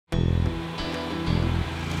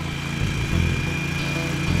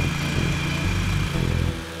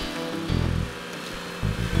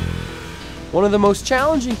One of the most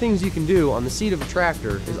challenging things you can do on the seat of a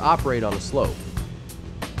tractor is operate on a slope.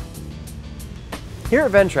 Here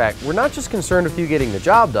at Ventrac, we're not just concerned with you getting the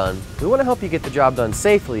job done, we want to help you get the job done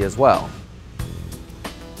safely as well.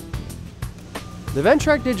 The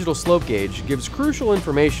Ventrac Digital Slope Gauge gives crucial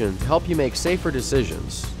information to help you make safer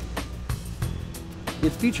decisions.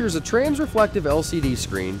 It features a trans-reflective LCD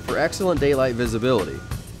screen for excellent daylight visibility,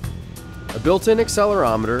 a built-in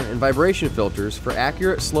accelerometer and vibration filters for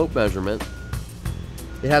accurate slope measurement.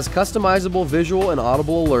 It has customizable visual and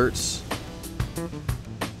audible alerts,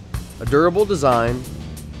 a durable design,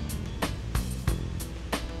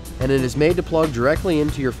 and it is made to plug directly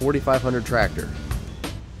into your 4500 tractor.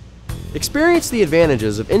 Experience the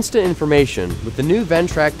advantages of instant information with the new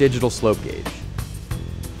Ventrac Digital Slope Gauge.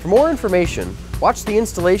 For more information, watch the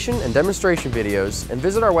installation and demonstration videos and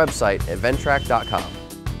visit our website at ventrac.com.